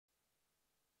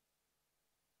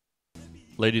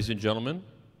Ladies and gentlemen,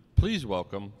 please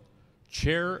welcome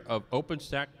Chair of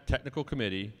OpenStack Technical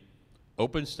Committee,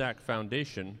 OpenStack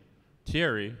Foundation,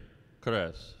 Thierry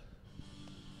Corrèze.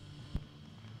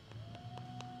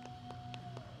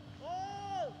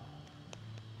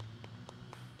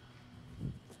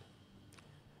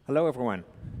 Hello, everyone.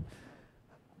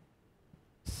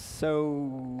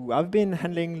 So I've been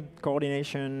handling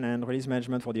coordination and release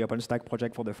management for the OpenStack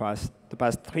project for the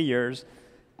past 3 years,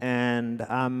 and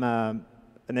I'm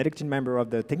an elected member of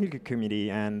the technical committee,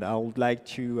 and I would like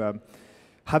to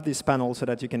have this panel so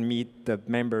that you can meet the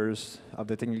members of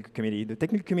the technical committee. The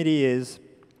technical committee is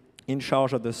in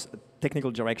charge of the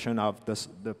technical direction of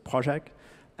the project,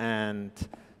 and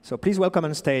so please welcome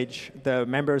on stage the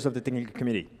members of the technical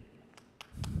committee.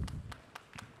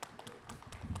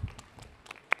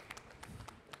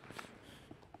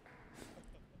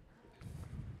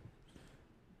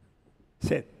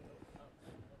 Sit.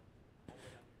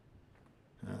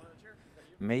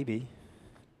 Maybe.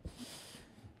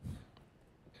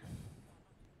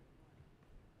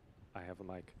 I have a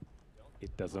mic.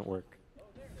 It doesn't work.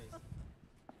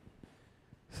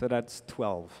 So that's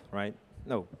 12, right?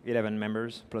 No, 11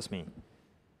 members plus me.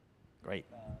 Great.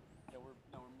 Yeah,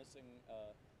 we're missing.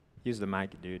 Use the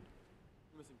mic, dude.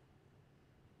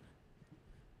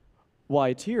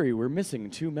 Why, Thierry, we're missing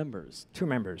 2 members. 2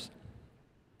 members.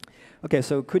 OK,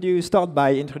 so could you start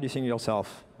by introducing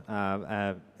yourself,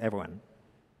 everyone?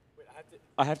 Wait,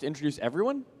 I have to introduce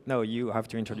everyone? No, you have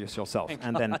to introduce yourself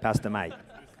and then pass the mic.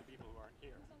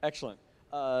 Excellent.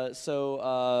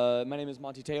 My name is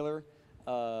Monty Taylor.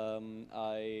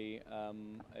 I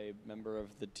am a member of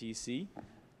the TC.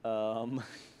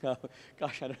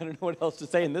 Gosh, I don't know what else to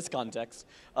say in this context.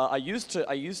 I used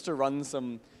to run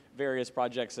some various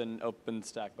projects in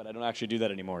OpenStack, but I don't actually do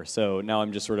that anymore. So now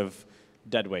I'm just sort of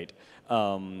dead weight.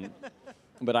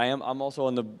 But I'm also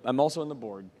on the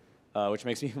board, which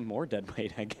makes me even more dead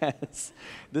weight, I guess.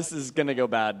 This is gonna go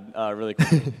bad really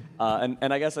quickly.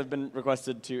 And I guess I've been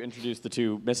requested to introduce the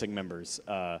 2 missing members,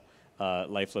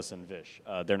 Lifeless and Vish.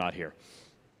 They're not here.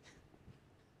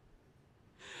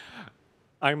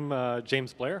 I'm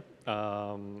James Blair.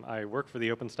 I work for the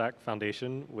OpenStack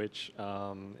Foundation, which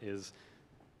is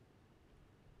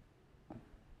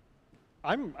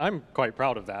I'm quite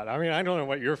proud of that. I mean, I don't know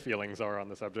what your feelings are on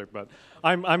the subject, but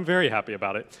I'm very happy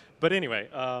about it. But anyway,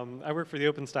 I work for the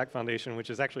OpenStack Foundation, which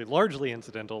is actually largely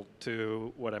incidental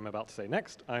to what I'm about to say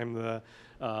next. I'm the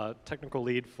technical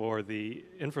lead for the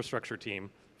infrastructure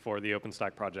team for the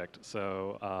OpenStack project.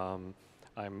 So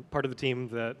I'm part of the team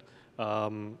that,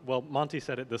 well, Monty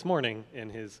said it this morning in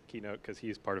his keynote because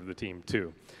he's part of the team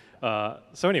too.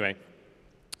 So anyway,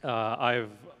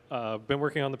 I've been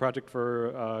working on the project for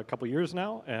a couple years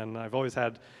now, and I've always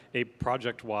had a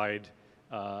project-wide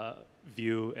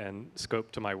view and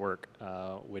scope to my work,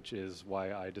 which is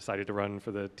why I decided to run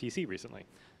for the TC recently.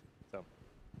 So.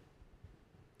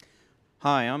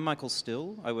 Hi, I'm Michael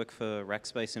Still. I work for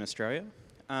Rackspace in Australia.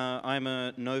 I'm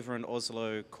a Nova and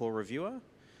Oslo core reviewer.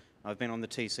 I've been on the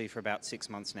TC for about 6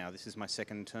 months now. This is my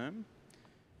 2nd term.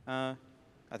 I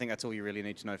think that's all you really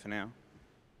need to know for now.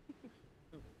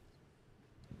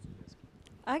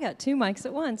 I got 2 mics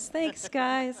at once. Thanks,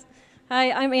 guys.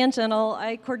 Hi, I'm Ann Gentle.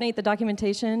 I coordinate the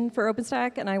documentation for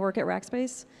OpenStack, and I work at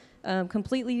Rackspace.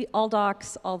 Completely all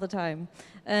docs all the time.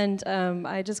 And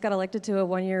I just got elected to a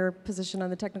 1-year position on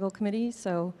the technical committee,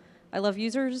 so I love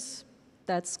users.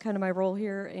 That's kind of my role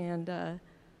here, and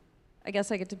I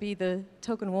guess I get to be the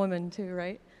token woman too,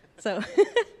 right? So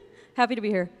happy to be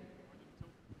here.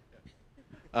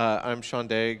 I'm Sean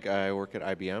Daig. I work at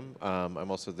IBM.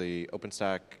 I'm also the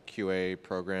OpenStack QA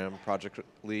program project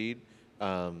lead.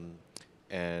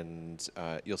 And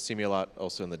you'll see me a lot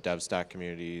also in the DevStack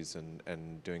communities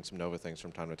and doing some Nova things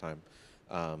from time to time.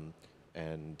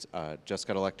 And just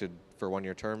got elected for a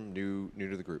 1-year term, new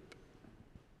to the group.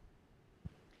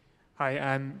 Hi,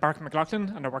 I'm Mark McLaughlin,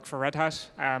 and I work for Red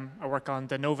Hat. I work on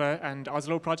the Nova and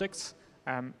Oslo projects.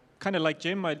 Kind of like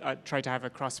Jim, I try to have a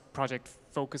cross-project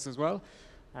focus as well.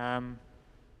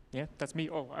 Yeah, that's me.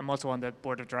 Oh, I'm also on the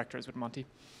board of directors with Monty.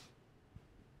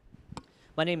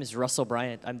 My name is Russell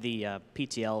Bryant. I'm the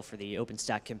PTL for the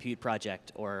OpenStack Compute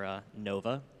Project, or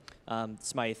Nova.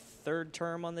 It's my 3rd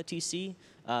term on the TC.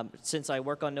 Since I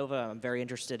work on Nova, I'm very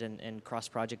interested in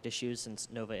cross-project issues since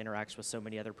Nova interacts with so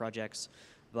many other projects.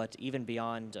 But even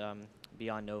beyond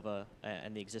Nova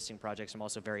and the existing projects, I'm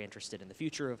also very interested in the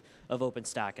future of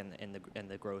OpenStack and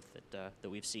the growth that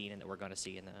we've seen and that we're going to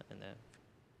see in the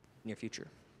near future.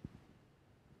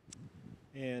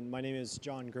 And my name is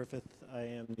John Griffith. I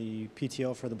am the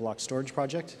PTO for the block storage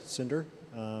project, Cinder.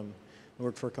 I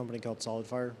work for a company called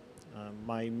SolidFire.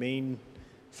 My main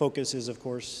focus is, of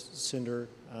course, Cinder,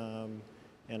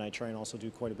 and I try and also do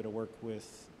quite a bit of work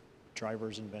with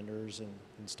drivers and vendors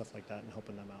and stuff like that and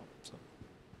helping them out. So.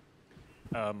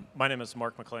 My name is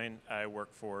Mark McLean. I work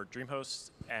for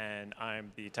DreamHost, and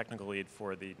I'm the technical lead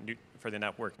for the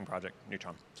networking project,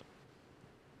 Neutron. So.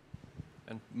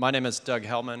 And my name is Doug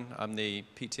Hellman. I'm the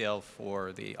PTL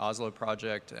for the Oslo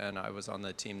project, and I was on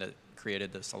the team that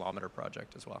created the Salometer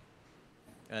project as well.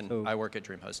 And So I work at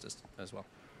DreamHost as well.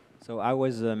 So I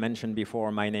was mentioned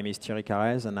before, my name is Thierry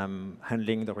Carrez, and I'm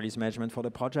handling the release management for the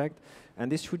project.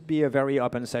 And this should be a very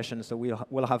open session, so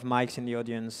we'll have mics in the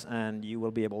audience, and you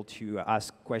will be able to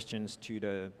ask questions to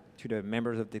the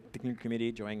members of the technical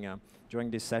committee during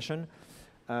this session.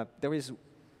 There is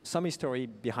some history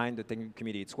behind the technical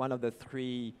committee. It's one of the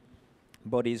 3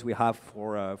 bodies we have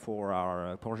for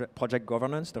our project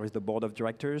governance. There is the board of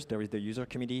directors, there is the user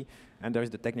committee, and there is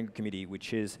the technical committee,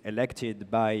 which is elected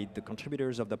by the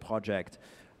contributors of the project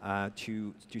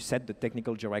to set the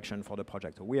technical direction for the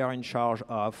project. So we are in charge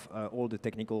of all the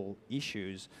technical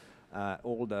issues,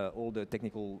 all the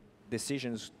technical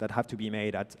decisions that have to be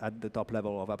made at the top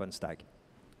level of OpenStack.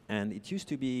 And it used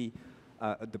to be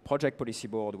the project policy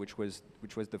board, which was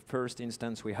the first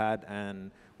instance we had, and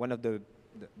one of the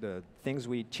things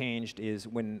we changed is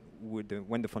when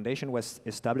the foundation was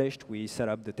established, we set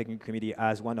up the technical committee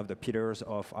as one of the pillars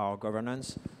of our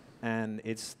governance, and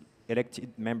it's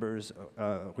elected members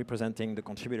representing the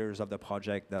contributors of the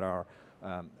project that are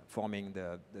forming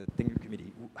the technical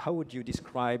committee. How would you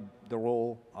describe the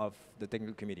role of the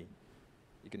technical committee?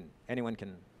 Anyone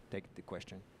can take the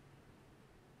question.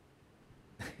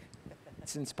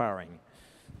 It's inspiring.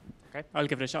 Okay, I'll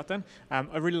give it a shot then.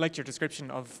 I really liked your description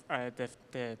of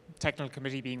the technical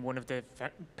committee being one of the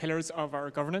pillars of our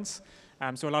governance.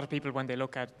 So a lot of people, when they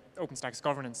look at OpenStack's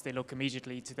governance, they look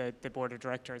immediately to the board of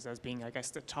directors as being, I guess,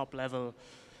 the top level,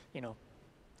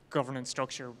 governance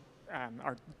structure,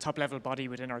 our top level body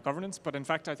within our governance. But in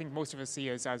fact, I think most of us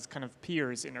see us as kind of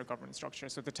peers in our governance structure.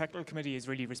 So the technical committee is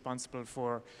really responsible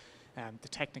for the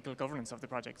technical governance of the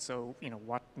project. So,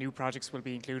 what new projects will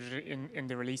be included in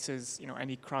the releases,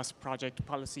 any cross-project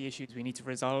policy issues we need to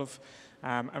resolve.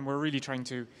 And we're really trying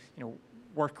to,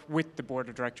 work with the board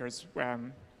of directors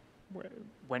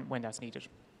when that's needed.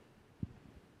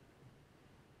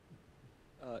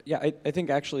 Yeah, I think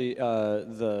actually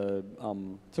similar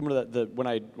that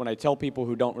when I tell people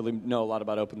who don't really know a lot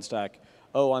about OpenStack,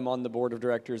 oh, I'm on the board of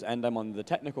directors and I'm on the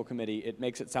technical committee, it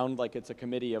makes it sound like it's a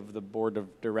committee of the board of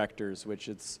directors, which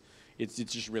it's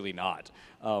just really not.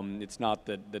 It's not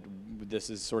that this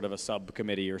is sort of a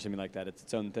subcommittee or something like that. It's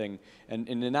its own thing. And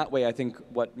in that way, I think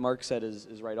what Mark said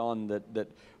is right on. That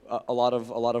a lot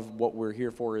of what we're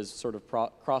here for is sort of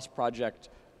cross-project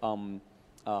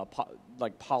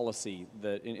like policy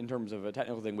in terms of a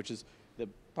technical thing, which is the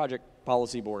project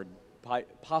policy board.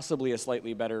 Possibly a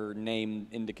slightly better name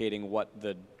indicating what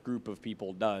the group of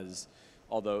people does,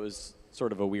 although it was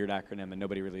sort of a weird acronym and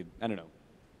nobody really, I don't know,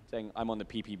 saying I'm on the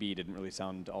PPB didn't really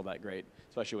sound all that great,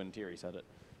 especially when Thierry said it.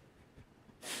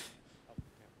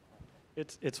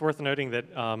 It's worth noting that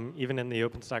even in the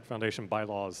OpenStack Foundation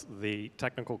bylaws, the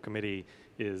technical committee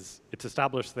it's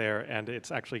established there, and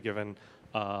it's actually given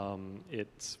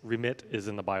its remit is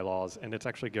in the bylaws, and it's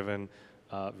actually given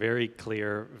very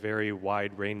clear, very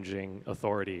wide-ranging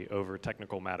authority over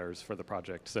technical matters for the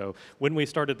project. So when we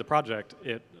started the project,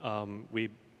 we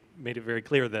made it very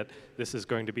clear that this is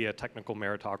going to be a technical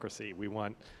meritocracy. We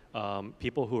want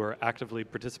people who are actively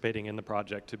participating in the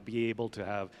project to be able to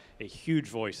have a huge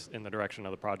voice in the direction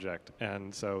of the project.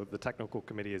 And so the technical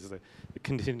committee is the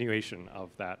continuation of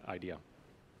that idea.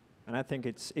 And I think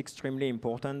it's extremely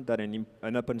important that an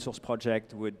open source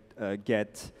project would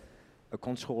get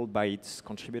controlled by its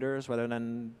contributors rather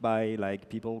than by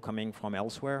people coming from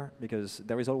elsewhere, because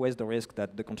there is always the risk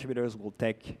that the contributors will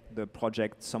take the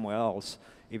project somewhere else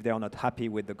if they are not happy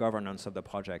with the governance of the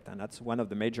project. And that's one of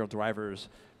the major drivers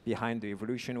behind the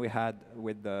evolution we had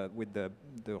with the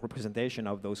representation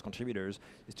of those contributors,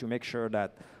 is to make sure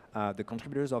that the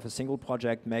contributors of a single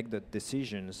project make the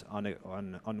decisions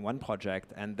on one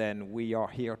project, and then we are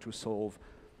here to solve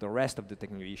the rest of the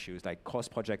technical issues, like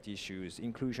cross-project issues,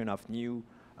 inclusion of new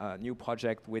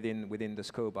project within the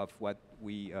scope of what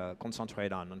we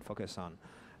concentrate on and focus on.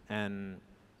 And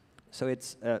so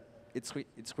it's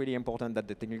really important that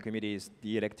the technical committee is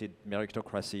the elected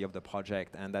meritocracy of the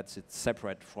project, and that's it's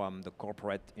separate from the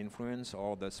corporate influence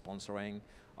or the sponsoring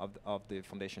of the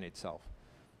foundation itself.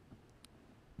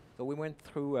 So we went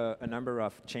through a number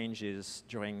of changes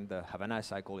during the Havana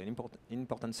cycle, an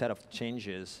important set of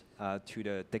changes to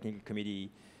the technical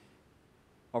committee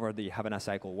over the Havana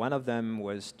cycle. One of them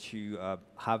was to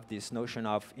have this notion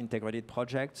of integrated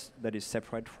projects that is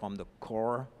separate from the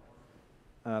core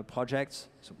projects.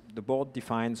 So the board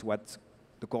defines what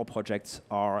the core projects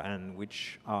are and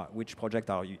which projects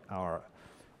are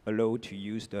allowed to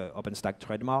use the OpenStack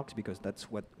trademarks, because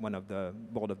that's what one of the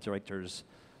board of directors'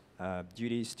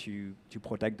 duties to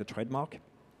protect the trademark.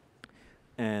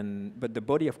 But the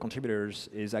body of contributors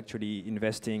is actually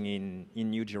investing in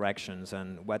new directions,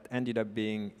 and what ended up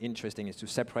being interesting is to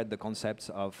separate the concepts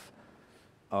of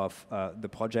the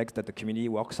projects that the community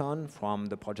works on from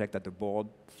the project that the board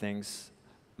thinks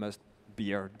must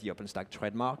bear the OpenStack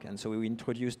trademark. And so we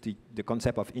introduced the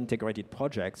concept of integrated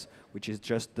projects, which is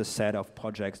just the set of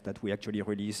projects that we actually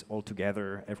release all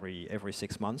together every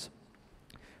 6 months.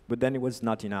 But then it was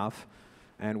not enough,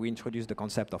 and we introduced the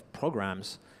concept of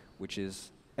programs, which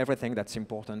is everything that's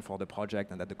important for the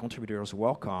project and that the contributors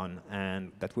work on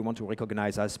and that we want to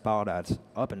recognize as part of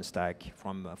OpenStack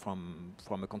from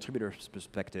a contributor's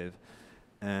perspective.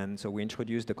 And so we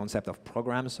introduced the concept of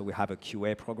programs. So we have a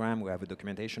QA program, we have a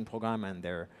documentation program, and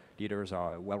their leaders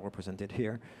are well represented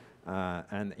here.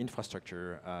 And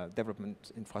infrastructure,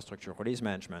 development infrastructure, release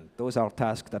management. Those are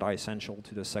tasks that are essential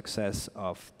to the success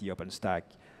of the OpenStack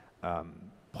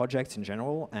projects in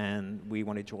general, and we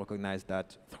wanted to recognize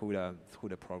that through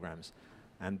the programs.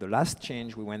 And the last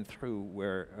change we went through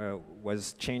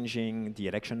was changing the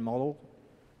election model.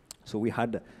 So we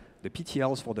had the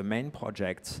PTLs for the main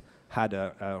projects had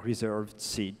a reserved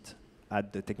seat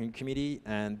at the technical committee,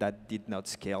 and that did not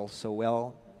scale so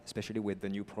well, especially with the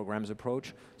new programs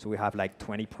approach. So we have like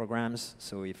 20 programs.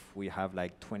 So if we have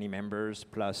like 20 members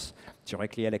plus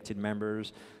directly elected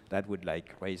members, that would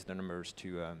like raise the numbers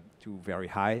to very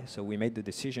high. So we made the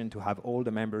decision to have all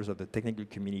the members of the technical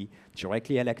committee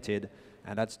directly elected,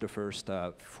 and that's the first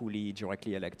fully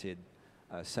directly elected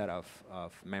set of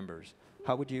members.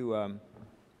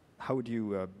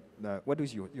 What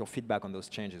was your feedback on those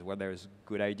changes? Were there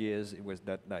good ideas?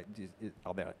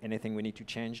 Are there anything we need to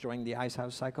change during the Ice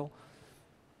House cycle?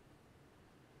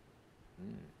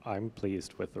 I'm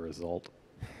pleased with the result.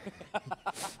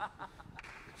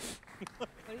 What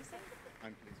do you say?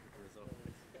 I'm pleased with the result.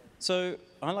 So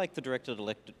I like the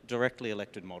directly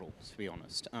elected model, to be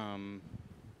honest.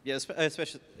 Yeah,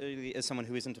 especially as someone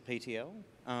who isn't a PTL.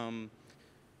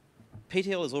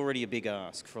 PTL is already a big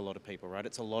ask for a lot of people, right?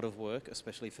 It's a lot of work,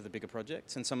 especially for the bigger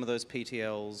projects, and some of those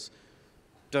PTLs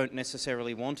don't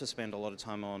necessarily want to spend a lot of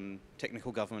time on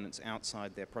technical governance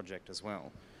outside their project as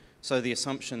well. So the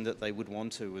assumption that they would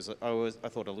want to was, I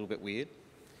thought, a little bit weird.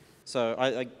 So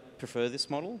I prefer this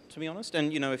model, to be honest.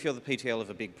 And if you're the PTL of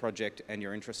a big project and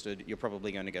you're interested, you're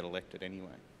probably going to get elected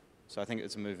anyway. So I think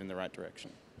it's a move in the right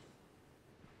direction.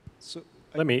 So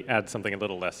let me add something a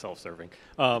little less self-serving.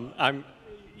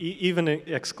 Even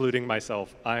excluding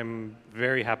myself, I'm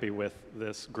very happy with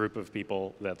this group of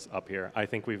people that's up here. I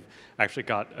think we've actually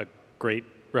got a great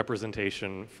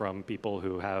representation from people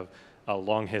who have a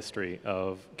long history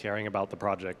of caring about the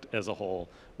project as a whole,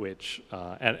 which,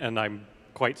 and I'm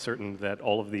quite certain that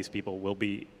all of these people will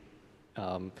be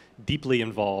deeply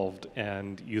involved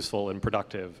and useful and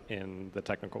productive in the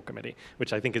technical committee,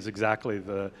 which I think is exactly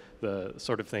the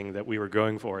sort of thing that we were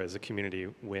going for as a community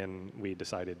when we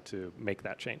decided to make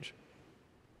that change.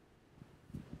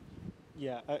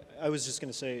 Yeah, I was just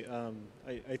going to say,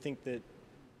 I think that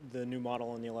the new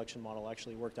model and the election model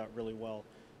actually worked out really well.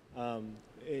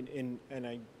 And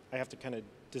I have to kind of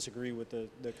disagree with the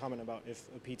comment about if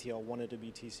a PTL wanted to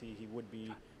be TC, he would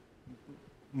be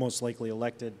most likely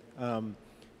elected.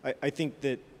 I think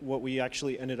that what we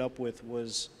actually ended up with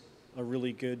was a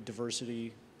really good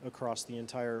diversity across the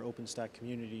entire OpenStack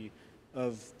community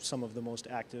of some of the most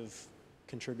active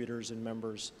contributors and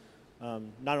members,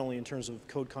 not only in terms of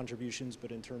code contributions,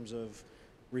 but in terms of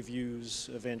reviews,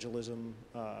 evangelism,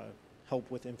 help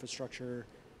with infrastructure,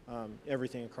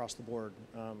 everything across the board.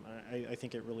 I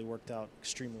think it really worked out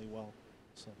extremely well.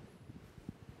 So.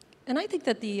 And I think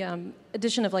that the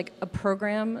addition of like a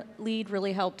program lead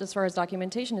really helped as far as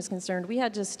documentation is concerned. We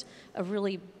had just a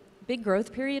really big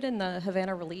growth period in the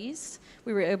Havana release.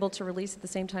 We were able to release at the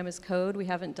same time as code. We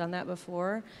haven't done that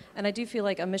before. And I do feel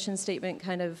like a mission statement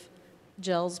kind of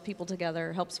gels people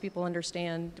together, helps people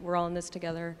understand we're all in this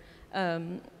together.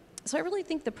 So I really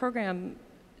think the program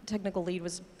technical lead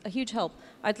was a huge help.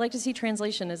 I'd like to see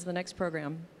translation as the next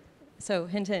program. So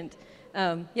hint, hint.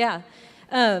 Yeah.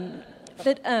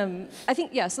 But I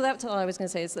think, yeah, so that's all I was going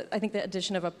to say is that I think the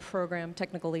addition of a program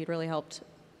technical lead really helped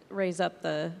raise up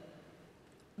the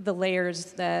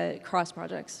layers that cross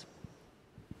projects.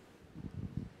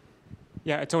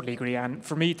 Yeah, I totally agree. And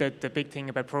for me, the big thing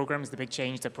about programs, the big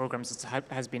change that programs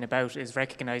has been about is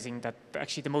recognizing that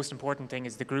actually the most important thing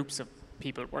is the groups of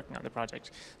people working on the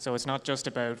project. So it's not just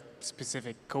about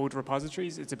specific code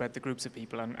repositories, it's about the groups of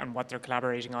people and what they're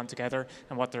collaborating on together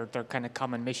and what their kind of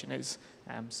common mission is.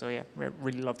 So yeah, we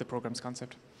really love the programs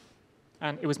concept.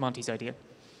 And it was Monty's idea.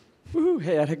 Woohoo!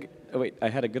 Hey, I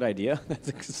had a good idea. That's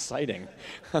exciting.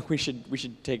 we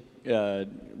should take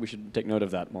note of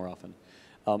that more often.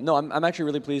 No, I'm actually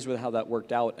really pleased with how that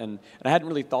worked out, and I hadn't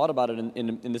really thought about it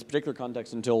in this particular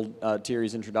context until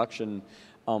Thierry's introduction.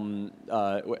 When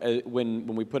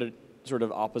we put it sort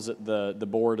of opposite the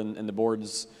board and the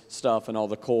board's stuff and all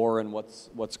the core and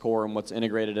what's core and what's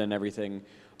integrated and everything,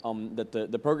 that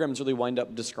the programs really wind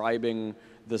up describing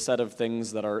the set of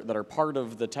things that are part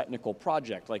of the technical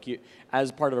project. Like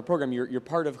as part of a program, you're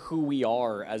part of who we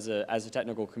are as a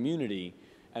technical community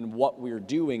and what we're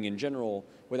doing in general,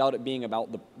 without it being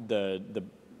about the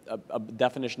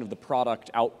definition of the product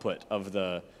output of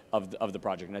the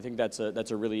project. And I think that's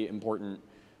a really important.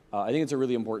 I think it's a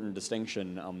really important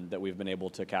distinction that we've been able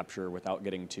to capture without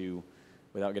getting too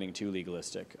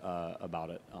legalistic about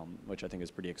it, which I think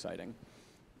is pretty exciting.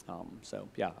 So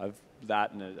yeah,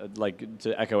 and like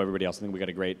to echo everybody else, I think we got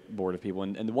a great board of people.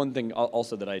 And the one thing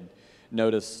also that I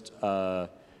noticed, so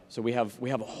we have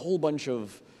a whole bunch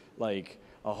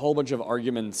of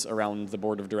arguments around the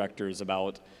board of directors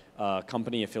about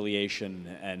company affiliation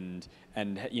and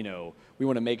we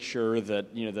want to make sure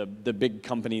that the big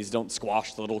companies don't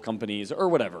squash the little companies or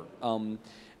whatever.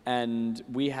 And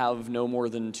we have no more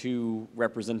than 2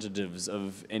 representatives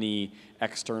of any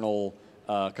external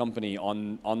company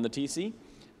on the TC.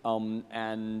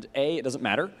 And it doesn't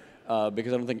matter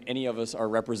because I don't think any of us are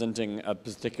representing a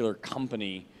particular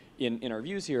company in our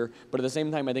views here, but at the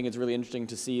same time, I think it's really interesting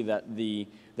to see that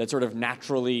that sort of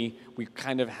naturally we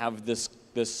kind of have this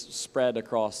spread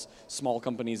across small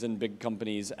companies and big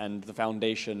companies and the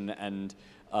foundation and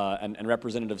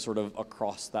representatives sort of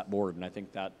across that board. And I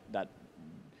think that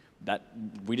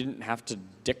we didn't have to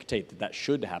dictate that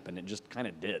should happen; it just kind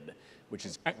of did, which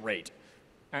is great.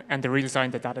 And the real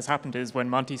sign that has happened is when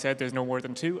Monty said there's no more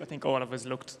than 2, I think all of us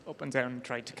looked up and down and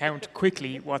tried to count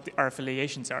quickly what our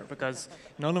affiliations are, because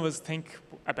none of us think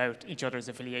about each other's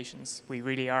affiliations. We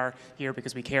really are here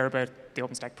because we care about the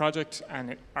OpenStack project,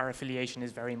 and our affiliation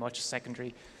is very much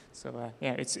secondary. So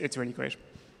yeah, it's really great.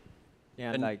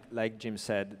 Yeah, and like Jim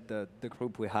said, the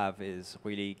group we have is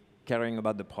really caring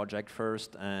about the project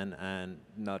first and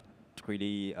not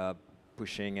really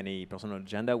pushing any personal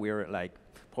agenda. We're like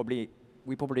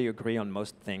we probably agree on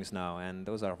most things now, and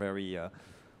those are very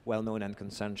well-known and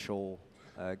consensual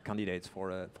candidates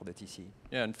for the TC.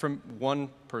 Yeah, and from one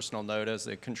personal note, as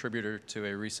a contributor to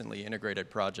a recently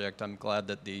integrated project, I'm glad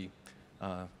that the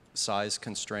size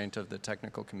constraint of the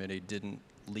technical committee didn't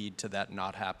lead to that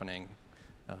not happening.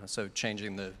 So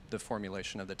changing the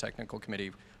formulation of the technical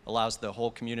committee allows the whole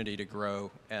community to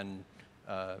grow and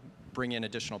bring in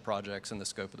additional projects in the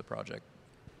scope of the project.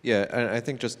 Yeah, and I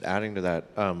think just adding to that,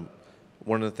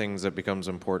 one of the things that becomes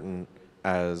important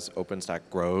as OpenStack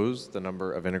grows, the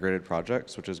number of integrated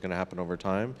projects, which is going to happen over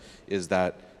time, is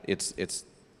that it's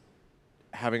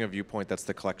having a viewpoint that's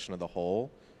the collection of the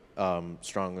whole,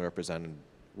 strongly represented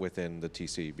within the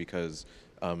TC, because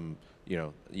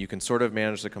you can sort of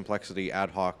manage the complexity ad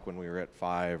hoc when we were at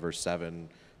 5 or 7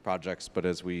 projects, but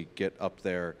as we get up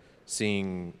there,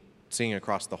 seeing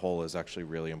across the whole is actually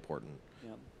really important.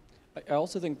 Yeah, I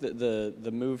also think that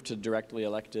the move to directly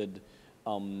elected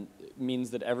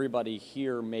means that everybody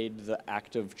here made the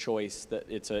active choice that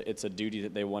it's a duty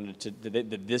that they wanted to,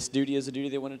 that this duty is a duty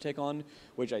they want to take on,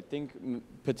 which I think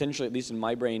potentially, at least in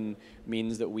my brain,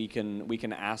 means that we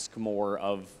can ask more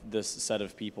of this set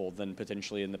of people than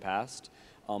potentially in the past.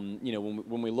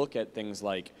 When we look at things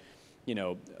like,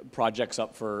 projects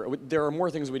up for, there are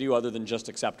more things we do other than just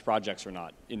accept projects or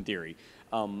not, in theory.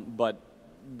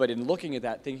 But in looking at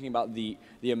that, thinking about the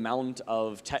amount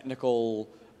of technical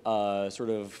sort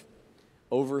of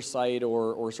oversight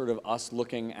or sort of us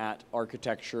looking at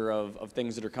architecture of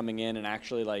things that are coming in and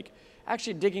actually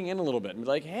digging in a little bit and be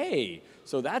like, hey,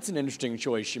 so that's an interesting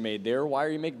choice you made there. Why are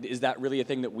you making? Is that really a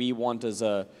thing that we want as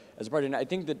a project? And I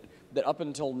think that up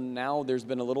until now there's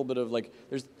been a little bit of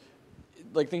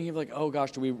thinking of oh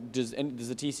gosh, does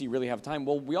the TC really have time?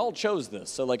 Well, we all chose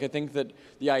this, so I think that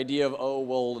the idea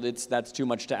of that's too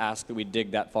much to ask that we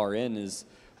dig that far in is.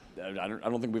 I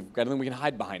don't think we can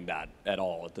hide behind that at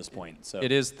all at this point. So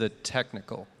it is the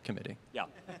technical committee. Yeah,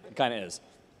 it kind of is.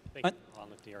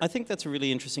 I think that's a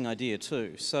really interesting idea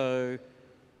too. So,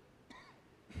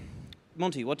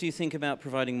 Monty, what do you think about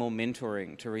providing more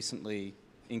mentoring to recently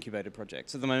incubated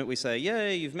projects. At the moment we say,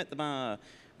 yay, you've met the bar,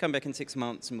 come back in 6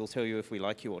 months and we'll tell you if we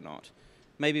like you or not.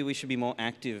 Maybe we should be more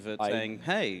active at saying,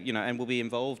 hey, you know, and we'll be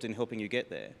involved in helping you get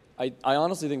there. I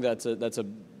honestly think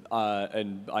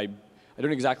and I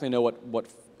don't exactly know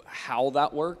how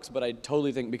that works, but I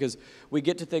totally think, because we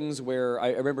get to things where I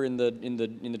remember in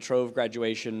the Trove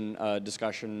graduation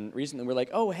discussion recently, we're like,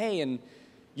 oh hey, and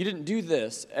you didn't do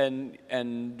this, and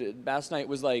Bass Knight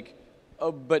was like,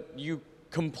 oh, but you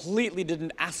completely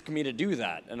didn't ask me to do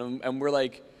that, and we're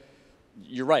like,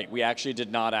 you're right, we actually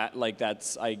did not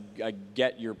I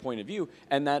get your point of view,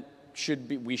 and that should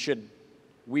be, we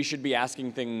should be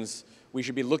asking things, we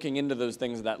should be looking into those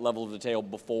things at that level of detail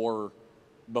before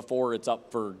it's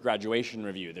up for graduation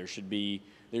review. There should be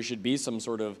some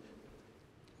sort of,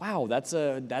 wow, that's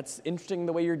interesting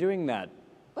the way you're doing that.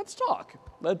 Let's talk.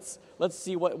 Let's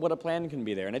see what a plan can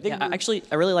be there. And I think actually,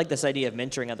 I really like this idea of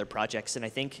mentoring other projects, and I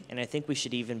think we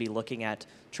should even be looking at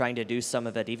trying to do some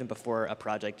of it even before a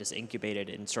project is incubated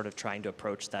and sort of trying to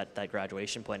approach that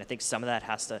graduation point. I think some of that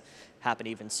has to happen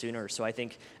even sooner. So I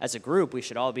think as a group, we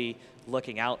should all be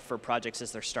looking out for projects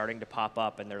as they're starting to pop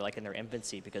up and they're like in their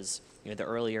infancy, because the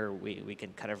earlier we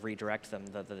can kind of redirect them,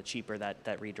 the cheaper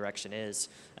that redirection is,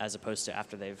 as opposed to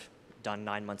after they've done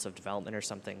 9 months of development or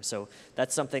something. So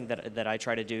that's something that I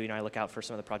try to do. I look out for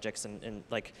some of the projects, and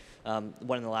like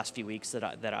one in the last few weeks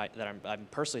that I'm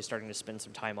personally starting to spend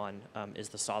some time on is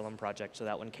the Solemn project. So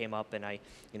that one came up, and I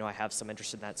have some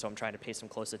interest in that. So I'm trying to pay some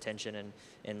close attention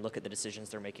and look at the decisions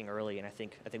they're making early. And I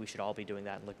think we should all be doing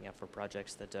that and looking out for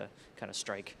projects that kind of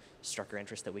struck our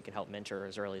interest, that we can help mentor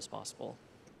as early as possible.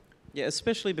 Yeah,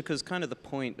 especially because kind of the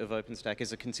point of OpenStack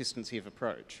is a consistency of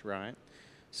approach, right?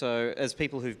 So as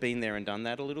people who've been there and done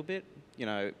that a little bit,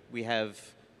 we have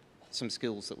some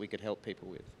skills that we could help people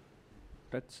with.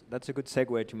 That's a good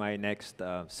segue to my next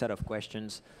set of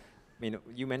questions. I mean,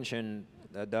 you mentioned,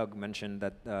 Doug mentioned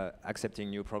that accepting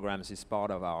new programs is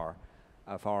part of our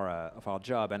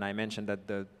job, and I mentioned that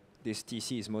this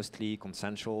TC is mostly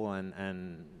consensual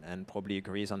and probably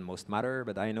agrees on most matter,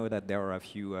 but I know that there are a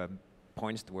few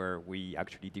points where we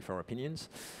actually differ opinions,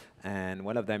 and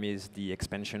one of them is the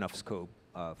expansion of scope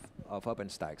of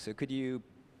OpenStack. So could you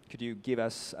give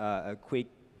us a quick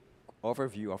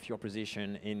overview of your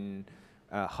position in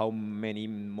how many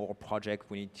more projects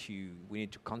we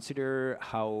need to consider?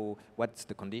 What's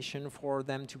the condition for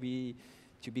them to be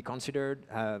considered?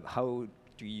 How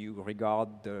do you regard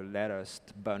the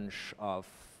latest bunch of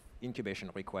incubation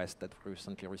requests that we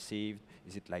recently received?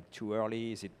 Is it like too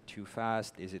early? Is it too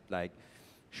fast? Is it like,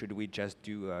 should we just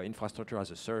do infrastructure as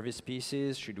a service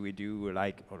pieces? Should we do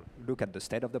or look at the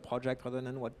state of the project rather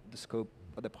than what the scope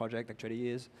of the project actually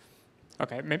is?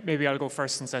 Okay, maybe I'll go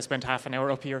first, since I spent half an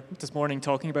hour up here this morning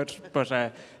talking about it.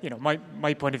 But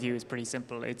my point of view is pretty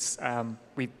simple. It's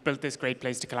we've built this great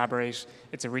place to collaborate.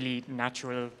 It's a really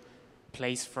natural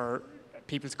place for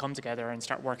people to come together and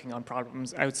start working on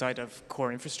problems outside of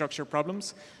core infrastructure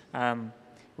problems.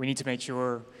 We need to make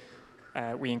sure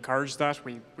we encourage that.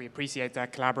 We appreciate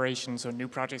that collaboration, so new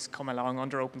projects come along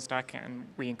under OpenStack, and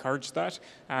we encourage that.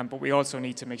 But we also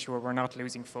need to make sure we're not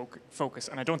losing focus.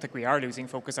 And I don't think we are losing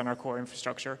focus on our core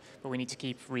infrastructure, but we need to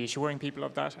keep reassuring people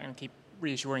of that, and keep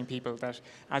reassuring people that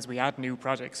as we add new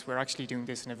projects, we're actually doing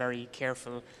this in a very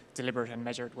careful, deliberate, and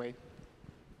measured way.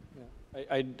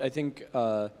 Yeah. I think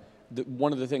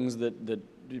one of the things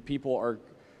that people are,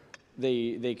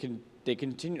 they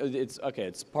continue.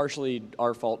 It's partially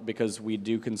our fault because we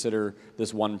do consider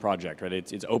this one project, right?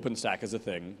 It's OpenStack as a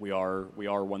thing. We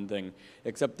are one thing,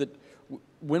 except that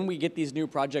when we get these new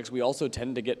projects, we also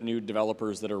tend to get new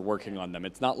developers that are working on them.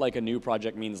 It's not like a new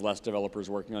project means less developers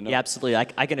working on them. Yeah, absolutely.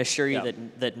 I can assure you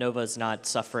that Nova is not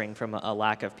suffering from a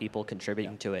lack of people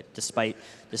contributing to it, despite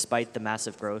the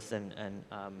massive growth and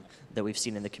that we've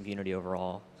seen in the community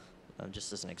overall.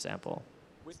 Just as an example.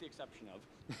 With the exception of.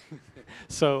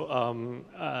 So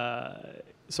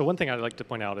one thing I'd like to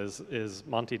point out is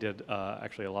Monty did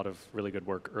actually a lot of really good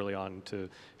work early on to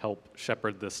help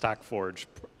shepherd the StackForge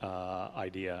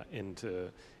idea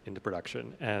into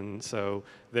production. And so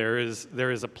there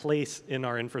is a place in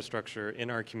our infrastructure, in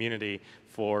our community,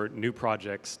 for new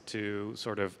projects to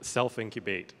sort of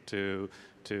self-incubate, to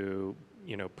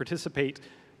participate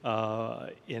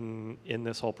in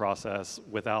this whole process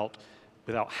without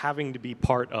having to be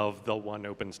part of the one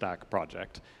OpenStack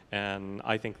project. And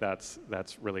I think that's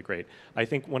really great. I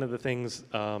think one of the things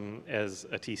as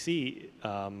a TC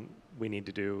we need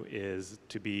to do is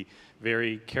to be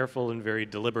very careful and very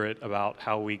deliberate about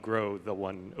how we grow the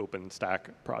one OpenStack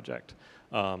project.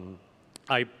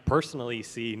 I personally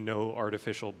see no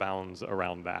artificial bounds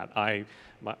around that.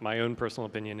 My own personal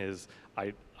opinion is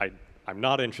I'm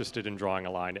not interested in drawing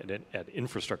a line at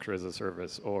infrastructure as a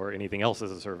service or anything else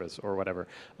as a service or whatever.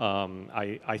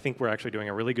 I think we're actually doing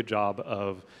a really good job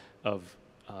of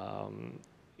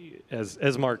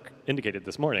as Mark indicated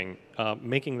this morning,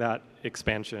 making that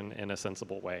expansion in a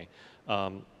sensible way.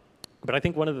 But I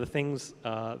think one of the things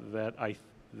that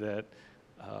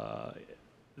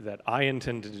I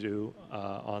intend to do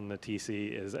on the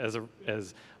TC is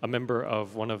as a member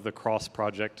of one of the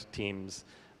cross-project teams,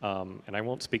 and I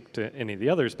won't speak to any of the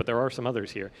others, but there are some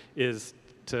others here, is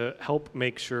to help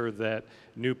make sure that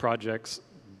new projects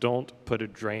don't put a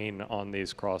drain on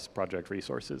these cross-project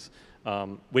resources,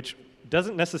 which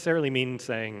doesn't necessarily mean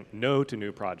saying no to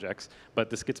new projects, but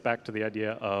this gets back to the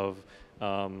idea of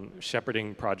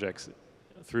shepherding projects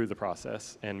through the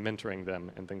process and mentoring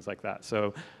them and things like that.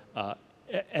 So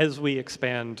as we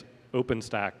expand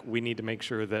OpenStack, we need to make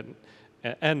sure that,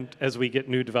 and as we get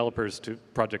new developers to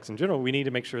projects in general, we need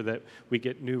to make sure that we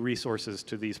get new resources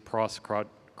to these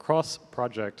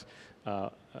cross-project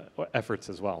efforts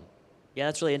as well. Yeah,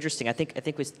 that's really interesting. I think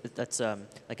that's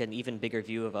like an even bigger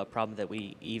view of a problem that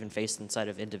we even face inside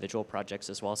of individual projects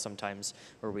as well sometimes,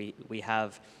 where we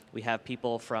have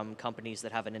people from companies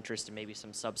that have an interest in maybe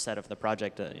some subset of the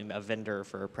project, a vendor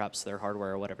for perhaps their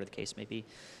hardware or whatever the case may be,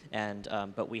 and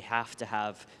but we have to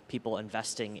have people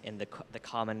investing in the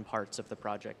common parts of the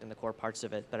project and the core parts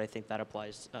of it. But I think that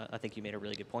applies. I think you made a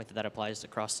really good point that applies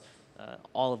across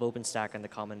all of OpenStack and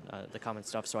the common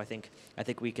stuff. So I think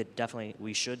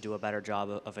we should do a better job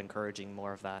of encouraging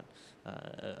more of that,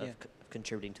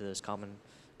 contributing to those common.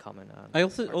 I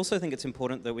also think it's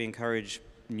important that we encourage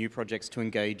new projects to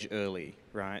engage early,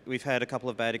 right? We've had a couple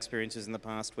of bad experiences in the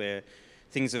past where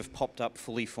things have popped up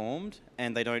fully formed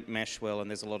and they don't mesh well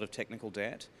and there's a lot of technical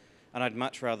debt. And I'd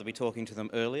much rather be talking to them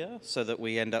earlier so that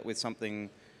we end up with something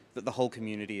that the whole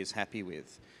community is happy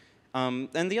with. And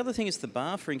the other thing is the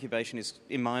bar for incubation is,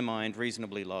 in my mind,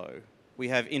 reasonably low. We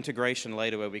have integration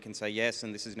later where we can say yes,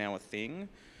 and this is now a thing.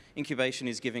 Incubation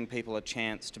is giving people a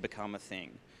chance to become a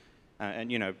thing,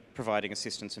 and providing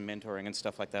assistance and mentoring and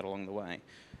stuff like that along the way.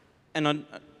 And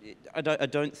I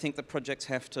don't think the projects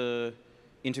have to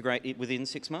integrate it within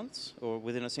 6 months or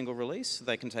within a single release.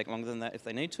 They can take longer than that if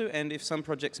they need to. And if some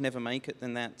projects never make it,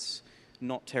 then that's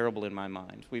not terrible in my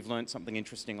mind. We've learned something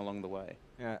interesting along the way.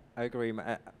 Yeah, I agree.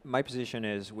 My position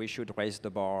is we should raise the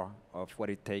bar of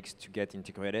what it takes to get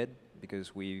integrated,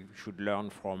 because we should learn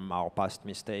from our past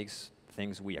mistakes,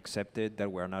 things we accepted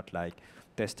that were not like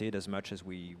tested as much as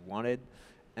we wanted,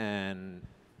 and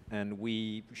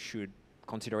we should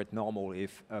consider it normal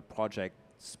if a project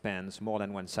spans more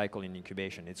than one cycle in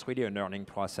incubation. It's really a learning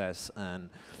process,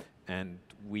 and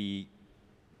we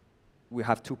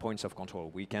have 2 points of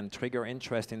control. We can trigger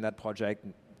interest in that project,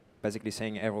 basically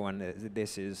saying everyone,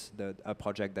 this is a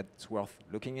project that's worth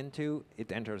looking into.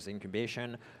 It enters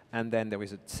incubation, and then there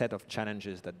is a set of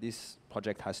challenges that this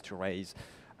project has to raise,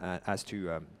 has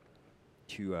to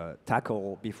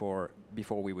tackle before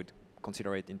we would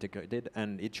consider it integrated.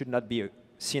 And it should not be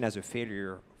seen as a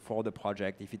failure for the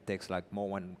project if it takes like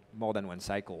more than one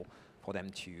cycle for them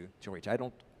to reach.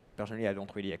 Personally, I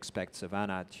don't really expect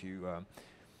Savannah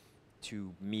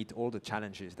to meet all the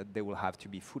challenges that they will have to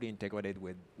be fully integrated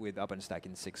with OpenStack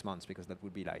in 6 months, because that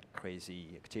would be like crazy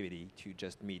activity to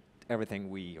just meet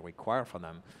everything we require from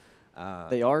them.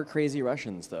 They are crazy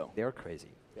Russians, though. They are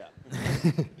crazy. Yeah.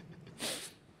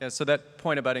 Yeah, so that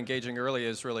point about engaging early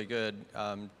is really good.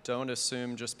 Don't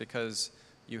assume just because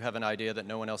you have an idea that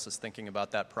no one else is thinking about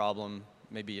that problem,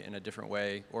 maybe in a different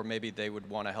way, or maybe they would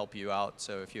want to help you out.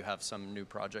 So if you have some new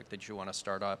project that you want to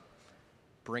start up,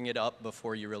 bring it up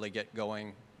before you really get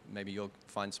going. Maybe you'll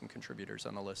find some contributors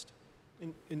on the list.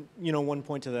 And one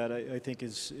point to that I think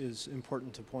is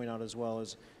important to point out as well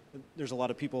is there's a lot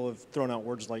of people have thrown out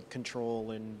words like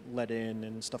control and let in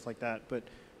and stuff like that. But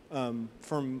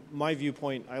from my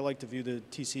viewpoint, I like to view the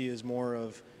TC as more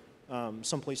of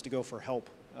some place to go for help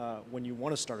when you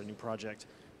want to start a new project.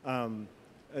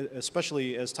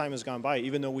 Especially as time has gone by,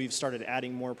 even though we've started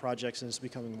adding more projects and it's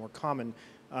becoming more common,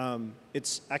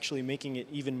 it's actually making it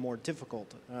even more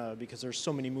difficult because there's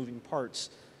so many moving parts.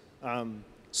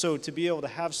 So to be able to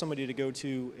have somebody to go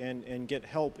to and get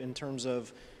help in terms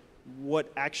of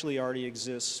what actually already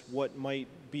exists, what might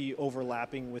be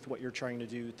overlapping with what you're trying to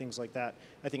do, things like that,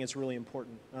 I think it's really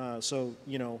important. So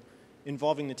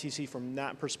involving the TC from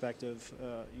that perspective,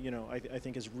 I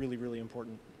think is really, really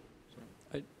important.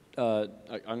 I'm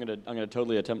gonna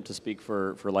totally attempt to speak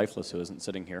for Lifeless, who isn't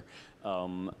sitting here,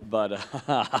 but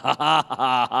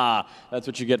that's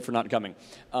what you get for not coming.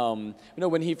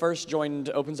 When he first joined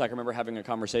OpenStack, I remember having a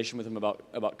conversation with him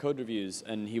about code reviews,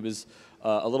 and he was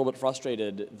a little bit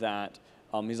frustrated that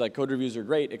He's like, code reviews are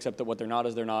great, except that what they're not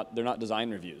is they're not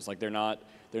design reviews. Like they're not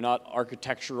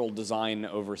architectural design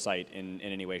oversight in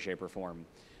any way, shape, or form.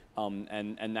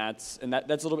 And that's a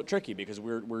little bit tricky because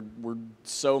we're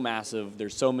so massive.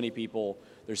 There's so many people.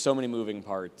 There's so many moving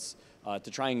parts.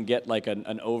 To try and get like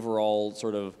an overall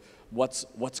sort of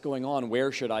what's going on,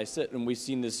 where should I sit? And we've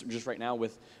seen this just right now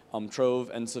with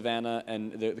Trove and Savannah,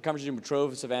 and the conversation with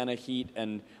Trove, Savannah, Heat,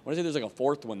 and I want to say there's like a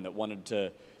fourth one that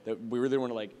we really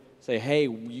want to like say, hey,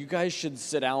 you guys should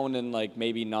sit down and like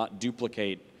maybe not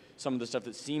duplicate some of the stuff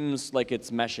that seems like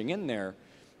it's meshing in there.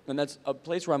 And that's a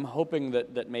place where I'm hoping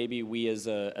that maybe we as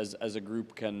a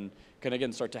group can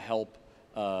again start to help,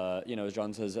 as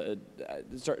John says,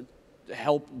 start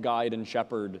help guide and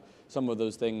shepherd some of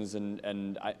those things.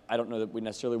 And I don't know that we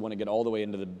necessarily want to get all the way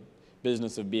into the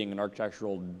business of being an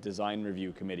architectural design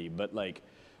review committee, but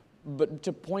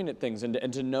to point at things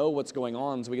and to know what's going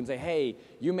on, so we can say, hey,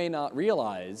 you may not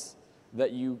realize that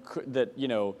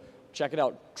check it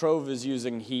out, Trove is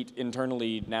using Heat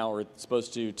internally now, or it's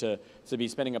supposed to be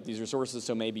spinning up these resources,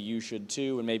 so maybe you should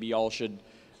too, and maybe y'all should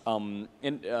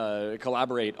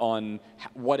collaborate on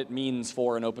what it means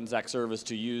for an OpenStack service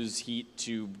to use Heat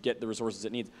to get the resources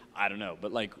it needs. I don't know,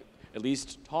 but like at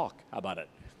least talk about it,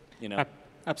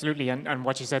 Absolutely, and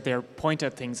what you said there, point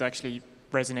at things, actually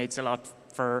resonates a lot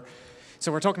so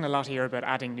we're talking a lot here about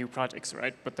adding new projects,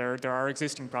 right? But there are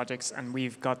existing projects, and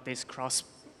we've got this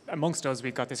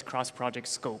cross-project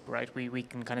scope, right? We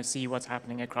can kind of see what's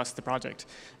happening across the project,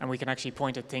 and we can actually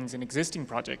point at things in existing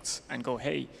projects and go,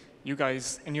 hey, you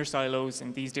guys in your silos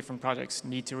in these different projects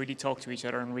need to really talk to each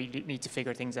other and really need to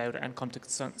figure things out and come to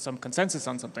some consensus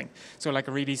on something. So like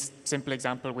a really simple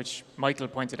example, which Michael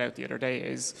pointed out the other day,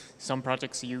 is some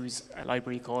projects use a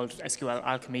library called SQL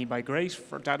Alchemy Migrate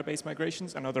for database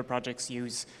migrations, and other projects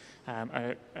use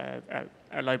a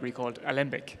library called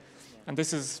Alembic. And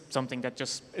this is something that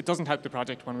it doesn't help the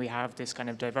project when we have this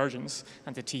kind of divergence,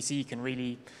 and the TC can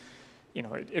really,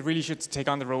 it really should take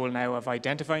on the role now of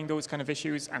identifying those kind of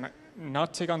issues and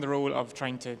not take on the role of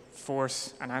trying to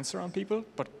force an answer on people,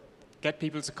 but get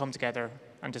people to come together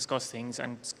and discuss things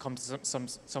and come to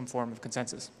some form of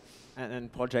consensus.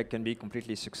 And project can be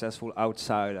completely successful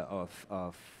outside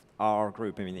of our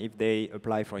group. I mean, if they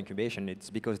apply for incubation, it's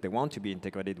because they want to be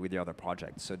integrated with the other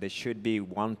projects. So they should be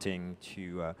wanting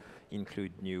to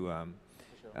include new,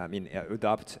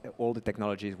 adopt all the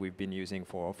technologies we've been using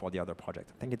for the other project.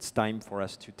 I think it's time for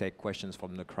us to take questions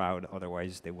from the crowd,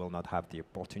 otherwise they will not have the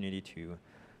opportunity to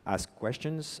ask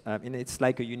questions. And it's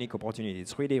like a unique opportunity.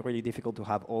 It's really, really difficult to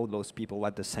have all those people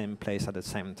at the same place at the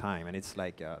same time, and it's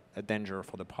like a danger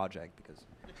for the project because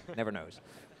never knows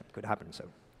what could happen. So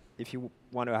if you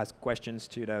want to ask questions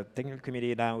to the technical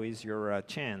committee, now is your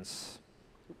chance.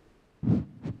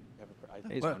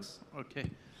 Okay.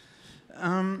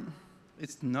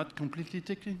 It's not completely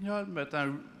technical, but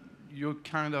you're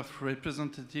kind of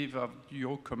representative of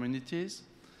your communities.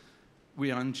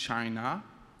 We are in China.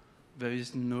 There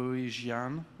is no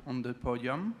Asian on the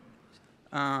podium.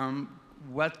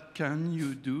 What can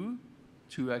you do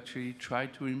to actually try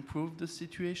to improve the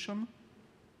situation?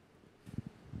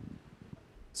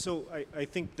 So I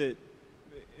think that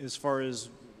as far as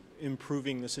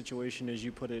improving the situation, as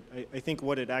you put it, I think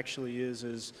what it actually is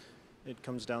it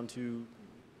comes down to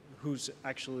who's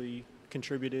actually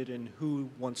contributed and who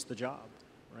wants the job,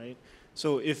 right?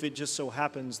 So if it just so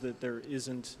happens that there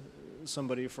isn't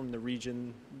somebody from the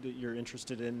region that you're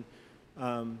interested in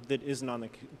that isn't on the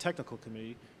technical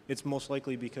committee, it's most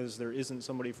likely because there isn't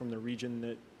somebody from the region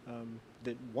that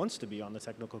wants to be on the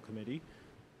technical committee.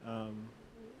 I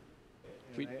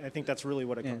think that's really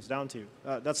what it comes down to.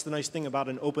 That's the nice thing about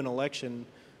an open election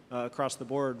across the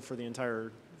board for the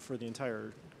entire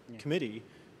committee.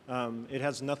 It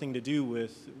has nothing to do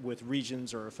with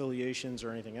regions or affiliations or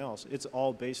anything else. It's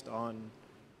all based on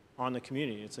the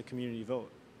community. It's a community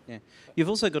vote. Yeah, you've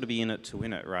also got to be in it to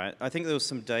win it, right? I think there was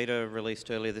some data released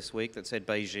earlier this week that said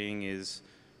Beijing is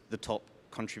the top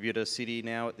contributor city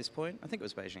now at this point. I think it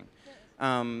was Beijing.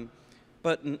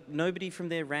 But nobody from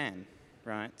there ran,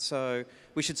 right? So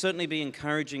we should certainly be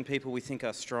encouraging people we think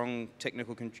are strong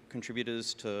technical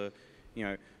contributors to,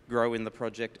 grow in the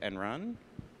project and run.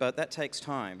 But that takes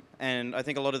time. And I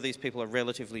think a lot of these people are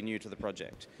relatively new to the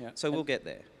project. Yeah. So we'll get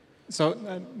there. So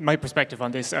my perspective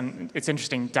on this, and it's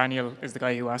interesting, Daniel is the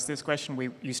guy who asked this question. We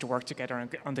used to work together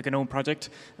on the GNOME project,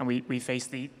 and we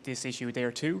faced this issue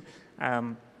there too.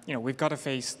 We've got to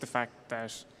face the fact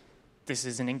that this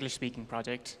is an English-speaking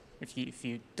project. If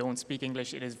you don't speak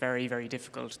English, it is very, very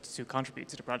difficult to contribute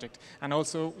to the project. And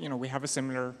also, we have a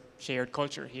similar shared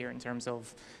culture here in terms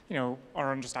of,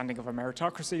 our understanding of a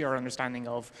meritocracy, our understanding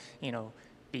of,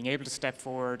 being able to step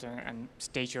forward and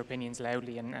state your opinions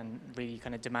loudly and really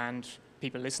kind of demand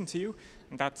people listen to you.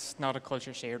 And that's not a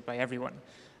culture shared by everyone.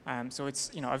 So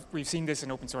it's, we've seen this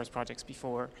in open source projects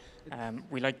before.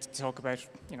 We like to talk about,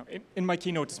 in my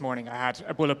keynote this morning, I had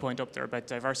a bullet point up there about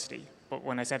diversity. But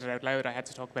when I said it out loud, I had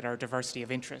to talk about our diversity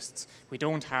of interests. We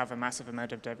don't have a massive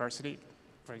amount of diversity.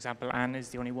 For example, Anne is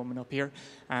the only woman up here.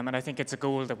 And I think it's a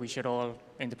goal that we should all,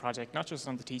 in the project, not just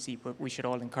on the TC, but we should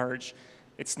all encourage.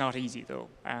 It's not easy, though.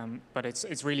 But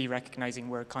it's really recognizing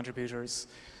where contributors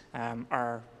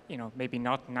are, maybe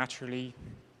not naturally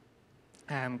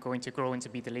going to grow into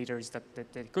be the leaders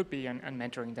that they could be, and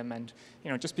mentoring them, and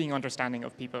just being understanding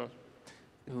of people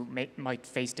who might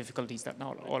face difficulties that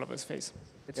not all of us face.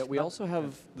 Yeah, we also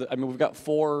have, we've got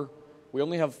we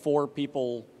only have 4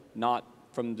 people not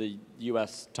from the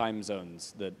U.S. time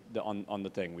zones on the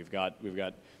thing. We've got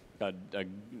a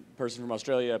person from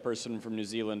Australia, a person from New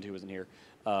Zealand who isn't here,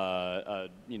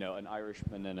 an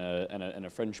Irishman and a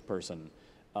French person,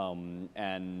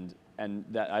 and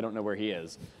that I don't know where he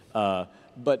is.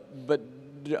 But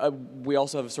we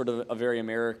also have sort of a very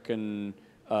American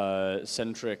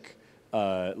centric,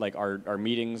 like our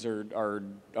meetings are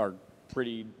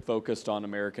pretty focused on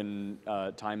American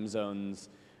time zones,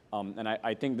 and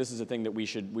I think this is a thing that we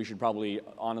should probably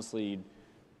honestly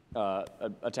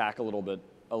attack a little bit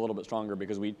stronger,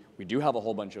 because we do have a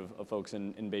whole bunch of folks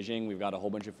in Beijing. We've got a whole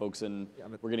bunch of folks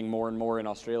we're getting more and more in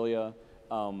Australia.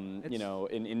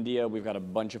 In India, we've got a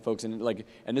bunch of folks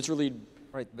and it's really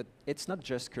right. But it's not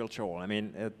just cultural. I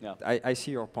mean, I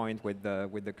see your point with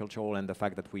the cultural and the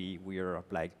fact that we are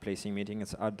placing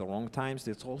meetings at the wrong times.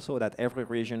 It's also that every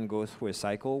region goes through a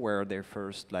cycle where they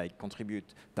first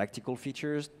contribute tactical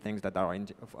features, things that are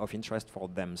of interest for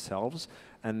themselves,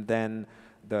 and then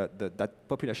that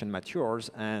population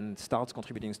matures and starts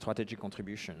contributing strategic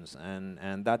contributions,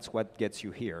 and that's what gets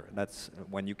you here. That's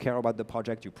when you care about the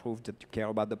project, you prove that you care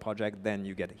about the project, then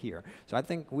you get here. So I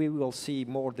think we will see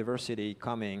more diversity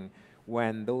coming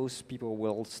when those people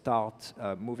will start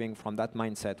moving from that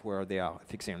mindset where they are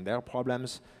fixing their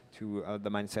problems to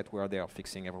the mindset where they are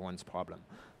fixing everyone's problem.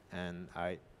 And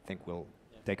I think we'll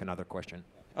take another question.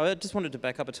 I just wanted to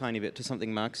back up a tiny bit to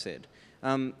something Mark said.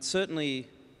 Certainly,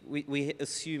 we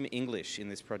assume English in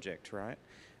this project, right?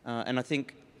 And I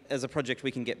think as a project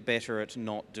we can get better at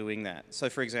not doing that. So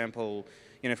for example,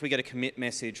 if we get a commit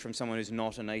message from someone who's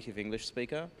not a native English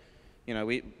speaker,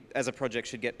 we as a project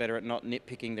should get better at not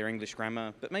nitpicking their English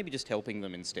grammar, but maybe just helping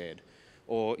them instead.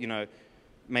 Or,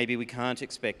 maybe we can't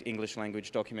expect English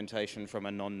language documentation from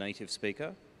a non-native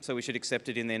speaker, so we should accept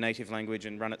it in their native language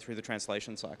and run it through the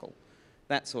translation cycle.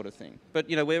 That sort of thing. But,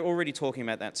 we're already talking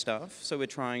about that stuff, so we're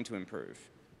trying to improve.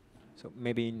 So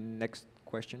maybe next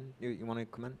question. You want to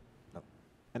comment? No.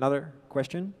 Another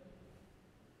question?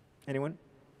 Anyone?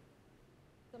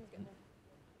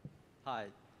 Hi.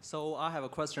 So I have a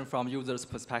question from user's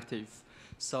perspective.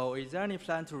 So is there any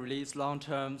plan to release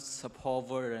long-term support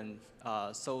version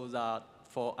so that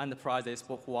for enterprises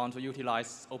who want to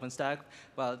utilize OpenStack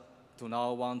but do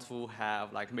not want to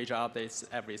have major updates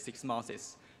every 6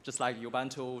 months, just like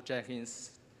Ubuntu,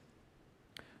 Jenkins?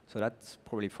 So that's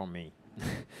probably for me.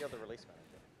 You're the release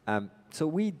manager. So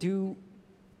we do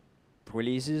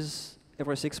releases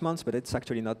every 6 months, but it's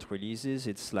actually not releases.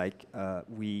 It's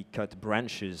we cut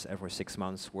branches every 6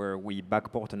 months where we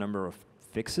backport a number of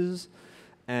fixes,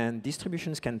 and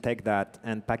distributions can take that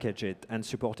and package it and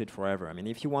support it forever. I mean,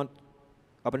 if you want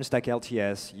OpenStack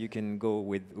LTS, you can go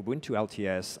with Ubuntu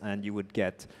LTS, and you would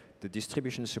get the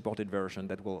distribution-supported version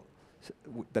that will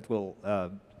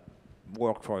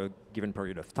work for a given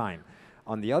period of time.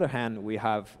 On the other hand, we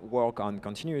have work on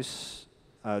continuous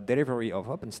delivery of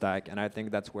OpenStack, and I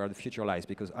think that's where the future lies,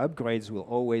 because upgrades will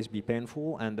always be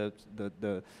painful, and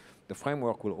the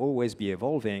framework will always be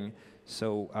evolving.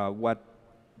 So what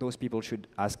those people should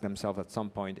ask themselves at some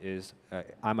point is,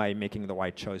 am I making the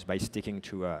right choice by sticking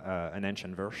to an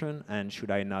ancient version, and should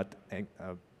I not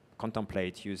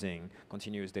contemplate using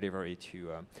continuous delivery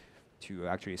to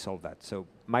actually solve that? So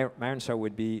my answer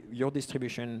would be,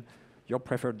 your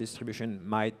preferred distribution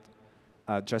might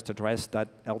just address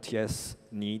that LTS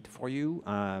need for you.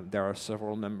 There are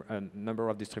several number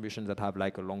of distributions that have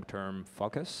a long-term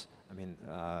focus. I mean,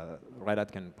 Red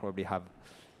Hat can probably have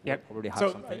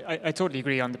something. I totally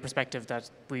agree on the perspective that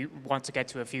we want to get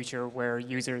to a future where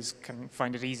users can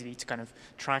find it easy to kind of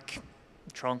track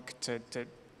trunk to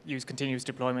use continuous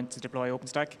deployment to deploy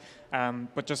OpenStack.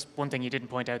 But just one thing you didn't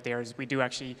point out there is we do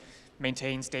actually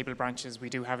maintain stable branches. We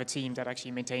do have a team that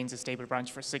actually maintains a stable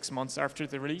branch for 6 months after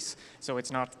the release, so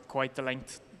it's not quite the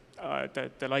length,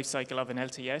 the life cycle of an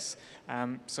LTS.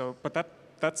 But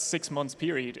that 6 months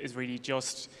period is really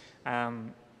just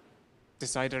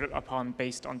decided upon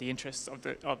based on the interests of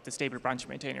the stable branch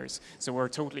maintainers. So we're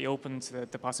totally open to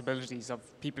the possibilities of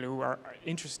people who are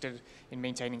interested in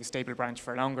maintaining a stable branch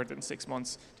for longer than 6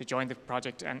 months to join the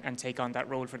project and take on that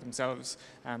role for themselves.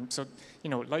 So, you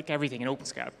know, like everything in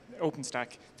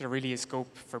OpenStack, there really is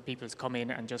scope for people to come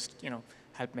in and just, you know,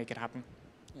 help make it happen.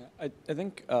 Yeah, I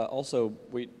think also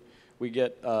we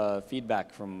get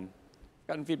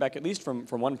gotten feedback at least from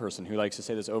one person who likes to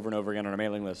say this over and over again on our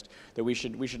mailing list, that we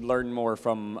should learn more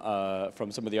from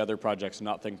some of the other projects and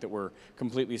not think that we're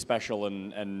completely special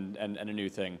and a new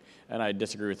thing. And I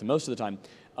disagree with them most of the time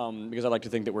because I like to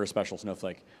think that we're a special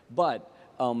snowflake. But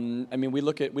I mean, we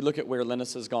look at where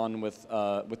Linus has gone with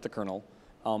the kernel,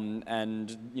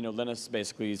 and you know, Linus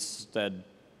basically said,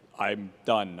 "I'm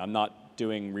done. I'm not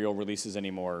doing real releases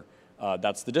anymore.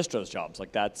 That's the distro's jobs.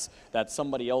 Like that's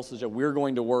somebody else's job. We're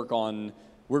going to work on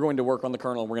the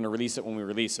kernel. And we're going to release it when we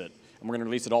release it, and we're going to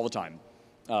release it all the time.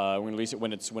 We're going to release it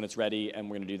when it's ready, and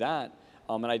we're going to do that.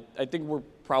 And I think we're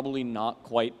probably not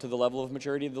quite to the level of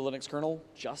maturity of the Linux kernel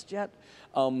just yet,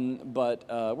 but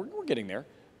we're getting there.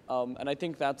 And I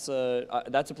think that's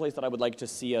a place that I would like to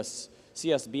see us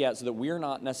be at, so that we're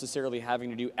not necessarily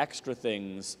having to do extra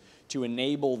things to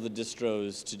enable the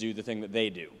distros to do the thing that they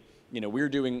do. You know, we're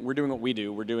doing what we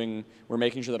do. We're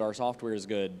making sure that our software is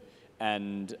good,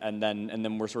 and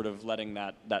then we're sort of letting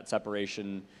that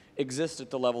separation exist at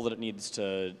the level that it needs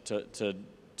to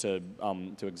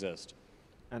exist.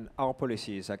 And our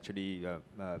policy is actually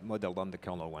modeled on the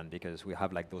kernel one, because we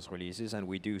have like those releases, and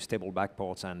we do stable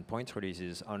backports and point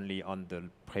releases only on the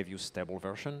previous stable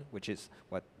version, which is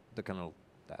what the kernel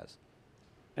does.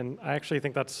 And I actually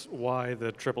think that's why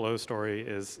the OOO story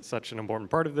is such an important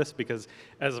part of this, because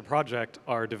as a project,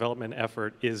 our development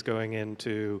effort is going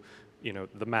into, you know,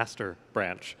 the master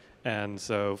branch. And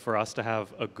so for us to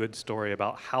have a good story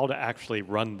about how to actually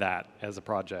run that as a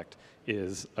project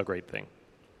is a great thing.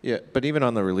 Yeah, but even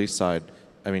on the release side,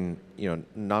 I mean, you know,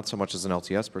 not so much as an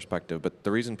LTS perspective, but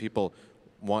the reason people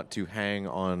want to hang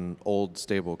on old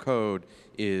stable code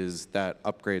is that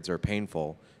upgrades are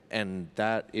painful. And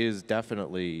that is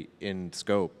definitely in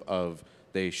scope of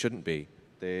they shouldn't be.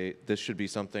 This should be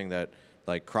something that,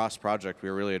 like cross-project,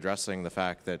 we're really addressing the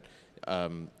fact that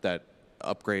that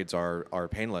upgrades are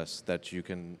painless, that you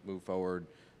can move forward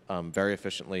very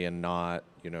efficiently and not,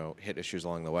 you know, hit issues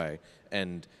along the way.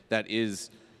 And that has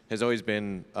always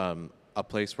been a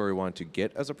place where we want to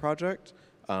get as a project.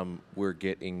 We're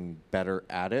getting better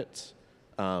at it,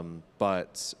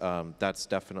 but that's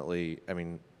definitely, I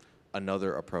mean,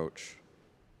 another approach.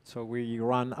 So we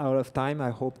run out of time. I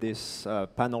hope this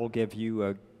panel gave you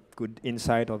a good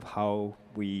insight of how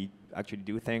we actually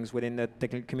do things within the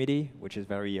technical committee, which is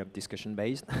very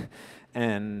discussion-based.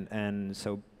 and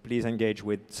so please engage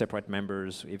with separate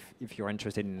members if you're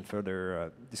interested in further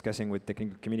discussing with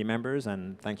technical committee members.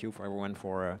 And thank you for everyone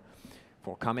for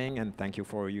coming, and thank you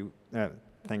for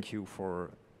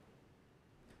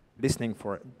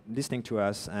listening to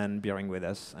us and bearing with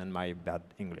us and my bad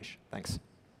English. Thanks.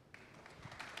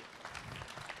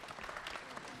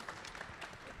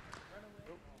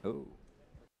 Oh.